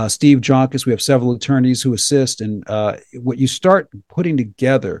 Steve Jonkus, we have several attorneys who assist. And what you start putting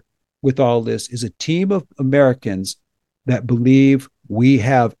together with all this is a team of Americans that believe we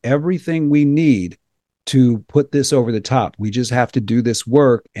have everything we need to put this over the top. We just have to do this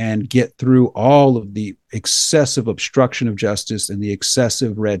work and get through all of the excessive obstruction of justice and the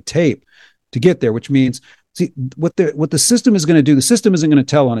excessive red tape to get there, which means, see, what the system is going to do, the system isn't going to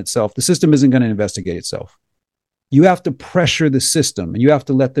tell on itself. The system isn't going to investigate itself. You have to pressure the system and you have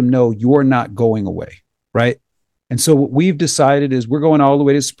to let them know you're not going away, right? And so what we've decided is we're going all the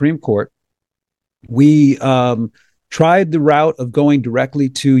way to the Supreme Court. We tried the route of going directly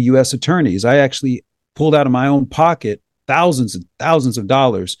to U.S. attorneys. I actually pulled out of my own pocket thousands and thousands of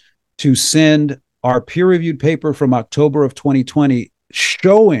dollars to send our peer-reviewed paper from October of 2020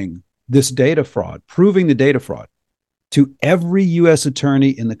 showing this data fraud, proving the data fraud, to every U.S. attorney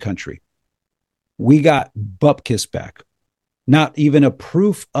in the country. We got bupkis back, not even a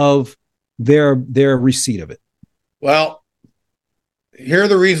proof of their receipt of it. Well, here are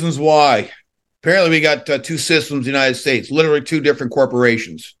the reasons why. Apparently, we got two systems in the United States, literally two different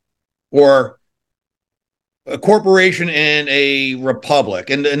corporations, or a corporation and a republic.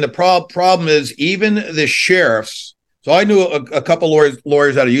 And the problem is even the sheriffs. So I knew a couple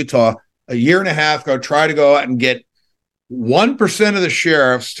lawyers out of Utah a year and a half ago try to go out and get 1% of the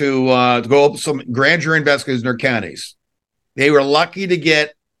sheriffs to go up some grand jury investigators in their counties. They were lucky to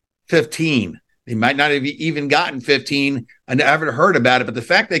get 15. They might not have even gotten 15. I haven't heard about it, but the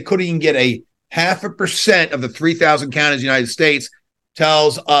fact they couldn't even get a 0.5% of the 3,000 counties in the United States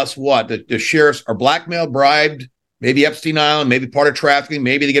tells us what? The sheriffs are blackmailed, bribed, maybe Epstein Island, maybe part of trafficking,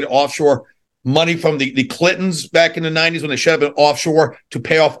 maybe they get offshore money from the Clintons back in the 90s when they shut up an offshore to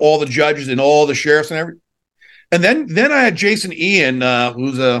pay off all the judges and all the sheriffs and everything. And then I had Jason Ian,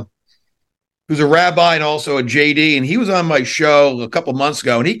 who's a rabbi and also a JD, and he was on my show a couple months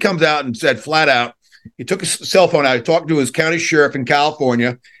ago, and he comes out and said flat out, he took his cell phone out, he talked to his county sheriff in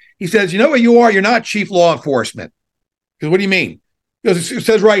California. He says, you know what you are? You're not chief law enforcement. Because what do you mean? Because it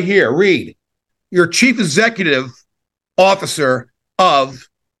says right here, read, you're chief executive officer of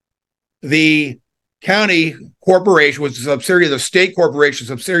the county corporation, which is a subsidiary of the state corporation,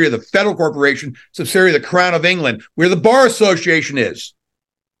 subsidiary of the federal corporation, subsidiary of the Crown of England, where the Bar Association is.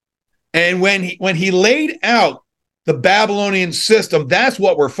 And when he laid out the Babylonian system, that's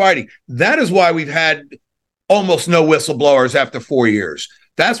what we're fighting. That is why we've had almost no whistleblowers after 4 years.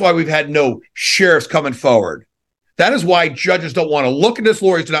 That's why we've had no sheriffs coming forward. That is why judges don't want to look at this,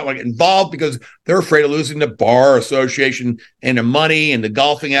 lawyers do not want to get involved because they're afraid of losing the Bar Association and the money and the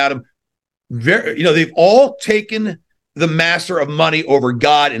golfing at them. They've all taken the master of money over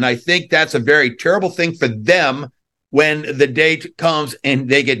God, and I think that's a very terrible thing for them when the day comes and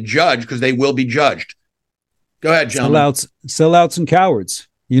they get judged, because they will be judged. Go ahead, gentlemen. Sellouts and cowards.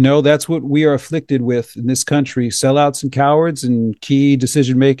 That's what we are afflicted with in this country. Sellouts and cowards and key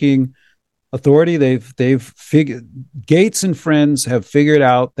decision-making authority. They've figured, Gates and friends have figured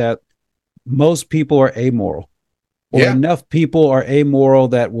out that most people are amoral. Or enough people are amoral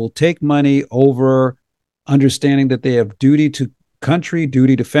that will take money over understanding that they have duty to country,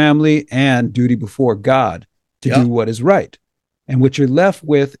 duty to family, and duty before God to do what is right. And what you're left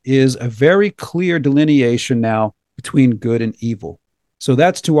with is a very clear delineation now between good and evil. So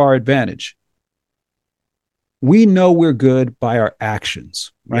that's to our advantage. We know we're good by our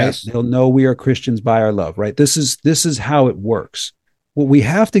actions, right? Yes. They'll know we are Christians by our love, right? This is how it works. What we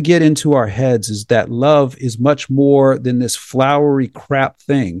have to get into our heads is that love is much more than this flowery crap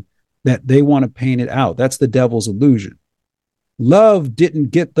thing that they want to paint it out. That's the devil's illusion. Love didn't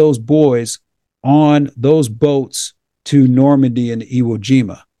get those boys on those boats to Normandy and Iwo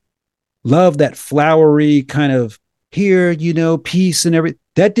Jima. Love, that flowery kind of here, peace and everything.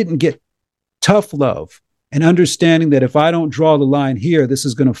 That didn't get tough love and understanding that if I don't draw the line here, this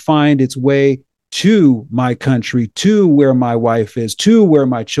is going to find its way to my country, to where my wife is, to where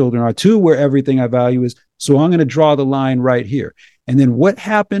my children are, to where everything I value is. So I'm going to draw the line right here. And then what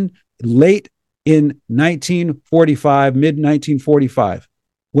happened late in 1945, mid-1945?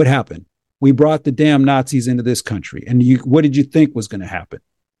 What happened? We brought the damn Nazis into this country. And what did you think was going to happen?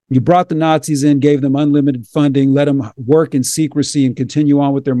 You brought the Nazis in, gave them unlimited funding, let them work in secrecy and continue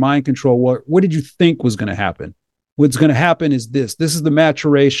on with their mind control. What did you think was going to happen? What's going to happen is this. This is the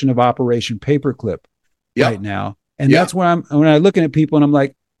maturation of Operation Paperclip right now. And that's when I'm looking at people and I'm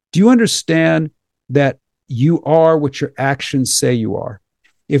like, do you understand that you are what your actions say you are?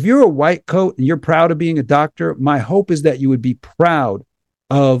 If you're a white coat and you're proud of being a doctor, my hope is that you would be proud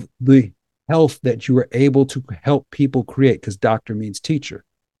of the health that you were able to help people create, because doctor means teacher.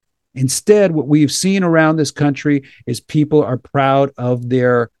 Instead, what we've seen around this country is people are proud of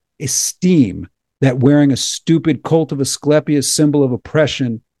their esteem that wearing a stupid cult of Asclepius symbol of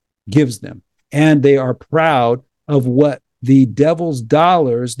oppression gives them. And they are proud of what the devil's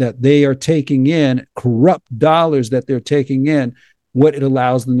dollars that they are taking in, corrupt dollars that they're taking in, what it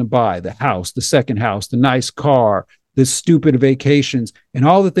allows them to buy: the house, the second house, the nice car, the stupid vacations, and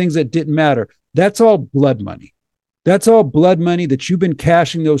all the things that didn't matter. That's all blood money. That's all blood money that you've been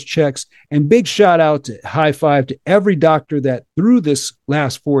cashing those checks. And big shout out to high five to every doctor that through this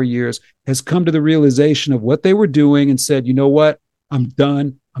last 4 years has come to the realization of what they were doing and said, you know what? I'm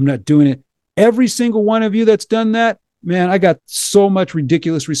done. I'm not doing it. Every single one of you that's done that, man, I got so much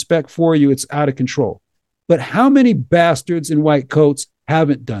ridiculous respect for you. It's out of control. But how many bastards in white coats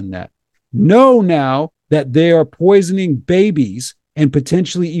haven't done that? Know now that they are poisoning babies and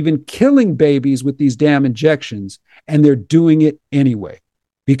potentially even killing babies with these damn injections. And they're doing it anyway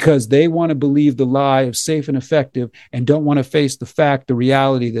because they want to believe the lie of safe and effective and don't want to face the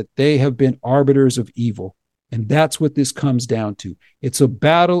reality that they have been arbiters of evil. And that's what this comes down to. It's a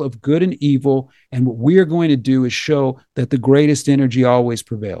battle of good and evil. And what we're going to do is show that the greatest energy always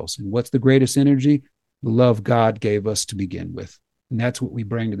prevails. And what's the greatest energy? The love God gave us to begin with. And that's what we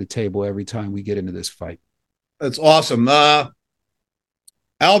bring to the table every time we get into this fight. That's awesome.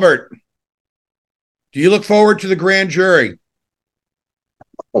 Albert, do you look forward to the grand jury?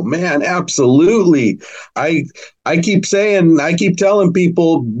 Oh man, absolutely. I keep telling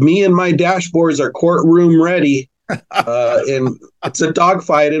people, me and my dashboards are courtroom ready. And it's a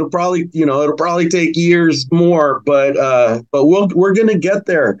dogfight. It'll probably take years more, but we're gonna get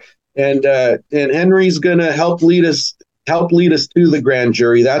there. And Henry's gonna help lead us to the grand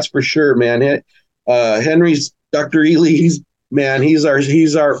jury. That's for sure, man. Henry's Dr. Ealy.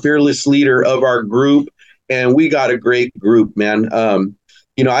 He's our fearless leader of our group, and we got a great group, man.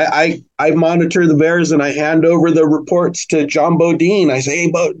 I monitor the Bears and I hand over the reports to John Bodine. I say,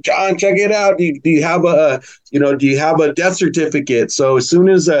 hey, John, check it out. Do you have a death certificate? So as soon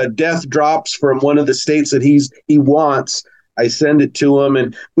as a death drops from one of the states that he wants, I send it to him.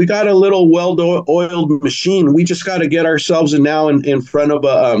 And we got a little well-oiled machine. We just got to get ourselves now in front of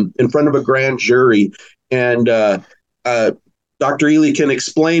a grand jury. And Dr. Ealy can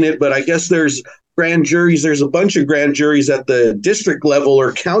explain it, but I guess there's grand juries. There's a bunch of grand juries at the district level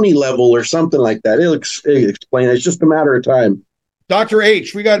or county level or something like that. He'll explain it. It's just a matter of time. Dr.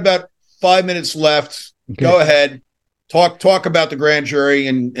 H, we got about 5 minutes left. Okay. Go ahead. Talk about the grand jury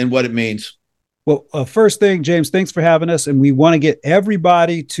and what it means. Well, first thing, James, thanks for having us. And we want to get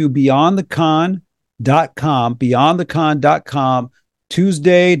everybody to beyondthecon.com, beyondthecon.com,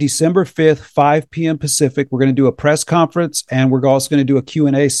 Tuesday, December 5th, 5 p.m. Pacific. We're going to do a press conference, and we're also going to do a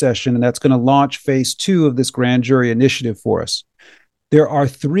Q&A session, and that's going to launch phase 2 of this grand jury initiative for us. There are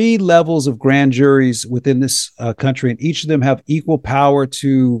 3 levels of grand juries within this country, and each of them have equal power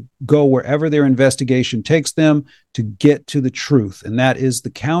to go wherever their investigation takes them to get to the truth, and that is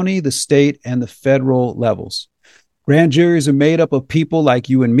the county, the state, and the federal levels. Grand juries are made up of people like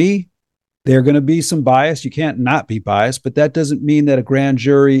you and me. There are going to be some bias. You can't not be biased, but that doesn't mean that a grand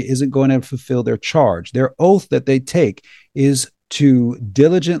jury isn't going to fulfill their charge. Their oath that they take is to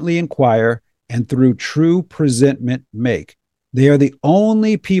diligently inquire and through true presentment make. They are the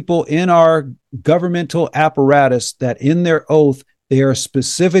only people in our governmental apparatus that in their oath, they are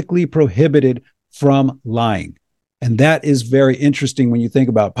specifically prohibited from lying. And that is very interesting when you think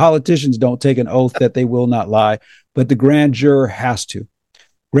about it. Politicians don't take an oath that they will not lie, but the grand juror has to.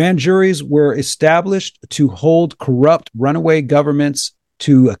 Grand juries were established to hold corrupt runaway governments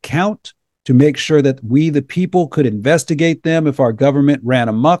to account, to make sure that we, the people, could investigate them if our government ran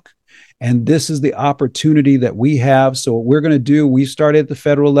amok. And this is the opportunity that we have. So what we're going to do, we started at the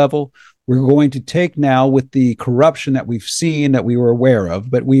federal level. We're going to take now with the corruption that we've seen, that we were aware of,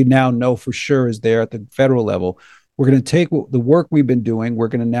 but we now know for sure is there at the federal level. We're going to take the work we've been doing. We're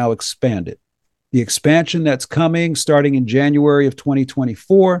going to now expand it. The expansion that's coming starting in January of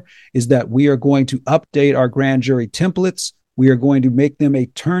 2024 is that we are going to update our grand jury templates. We are going to make them a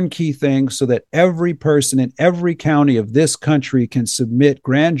turnkey thing so that every person in every county of this country can submit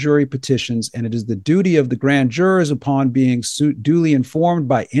grand jury petitions. And it is the duty of the grand jurors, upon being duly informed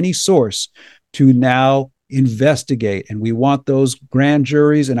by any source, to now investigate. And we want those grand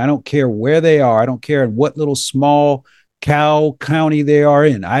juries, and I don't care where they are. I don't care what little small county they are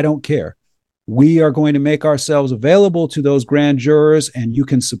in. I don't care. We are going to make ourselves available to those grand jurors, and you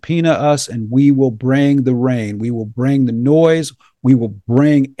can subpoena us, and we will bring the rain. We will bring the noise. We will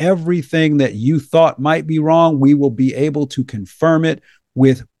bring everything that you thought might be wrong. We will be able to confirm it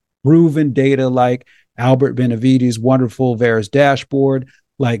with proven data like Albert Benavides' wonderful VAERS dashboard,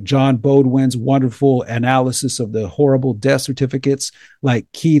 like John Bodwin's wonderful analysis of the horrible death certificates, like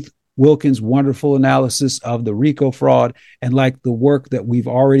Keith Wilkins' wonderful analysis of the RICO fraud, and like the work that we've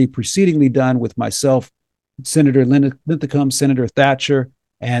already precedingly done with myself, Senator Linthicum, Senator Thatcher,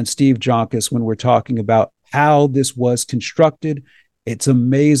 and Steve Jonkis when we're talking about how this was constructed. It's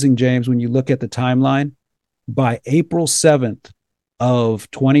amazing, James, when you look at the timeline. By April 7th of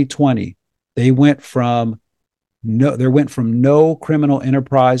 2020, there went from no criminal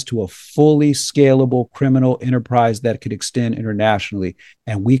enterprise to a fully scalable criminal enterprise that could extend internationally.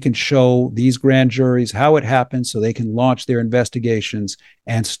 And we can show these grand juries how it happened so they can launch their investigations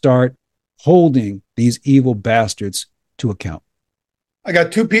and start holding these evil bastards to account. I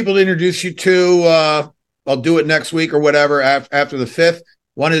got 2 people to introduce you to. I'll do it next week or whatever after the 5th.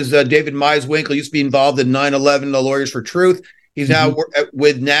 One is David Meiswinkle, used to be involved in 9/11, the Lawyers for Truth. He's now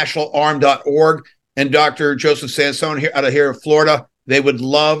with nationalarm.org. And Dr. Joseph Sansone here out of Florida. They would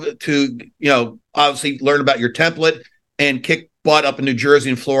love to, obviously learn about your template and kick butt up in New Jersey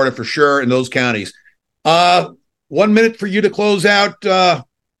and Florida for sure in those counties. 1 minute for you to close out.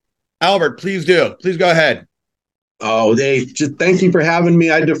 Albert, please do. Please go ahead. Oh, they just thank you for having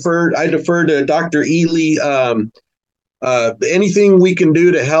me. I defer to Dr. Ealy. Anything we can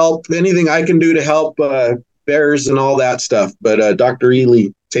do to help, anything I can do to help bears and all that stuff. But Dr.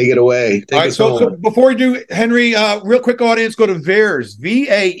 Ealy, take it away. All right. So before we do, Henry, real quick, audience, go to VAERS,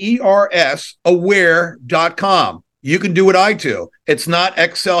 VAERS, aware.com. You can do what I do. It's not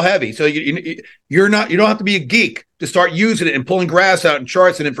Excel heavy. So you don't have to be a geek to start using it and pulling graphs out and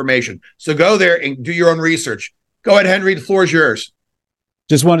charts and information. So go there and do your own research. Go ahead, Henry. The floor is yours.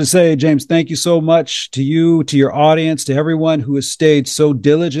 Just want to say, James, thank you so much to you, to your audience, to everyone who has stayed so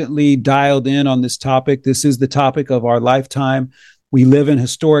diligently dialed in on this topic. This is the topic of our lifetime. We live in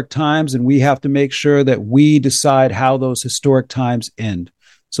historic times, and we have to make sure that we decide how those historic times end.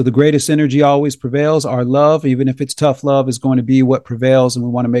 So the greatest energy always prevails. Our love, even if it's tough love, is going to be what prevails. And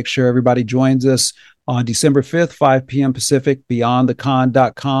we want to make sure everybody joins us on December 5th, 5 p.m. Pacific,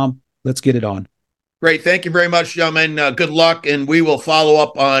 beyondthecon.com. Let's get it on. Great. Thank you very much, gentlemen. Good luck. And we will follow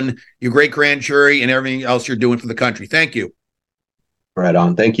up on your great grand jury and everything else you're doing for the country. Thank you. Right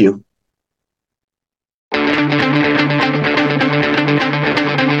on. Thank you.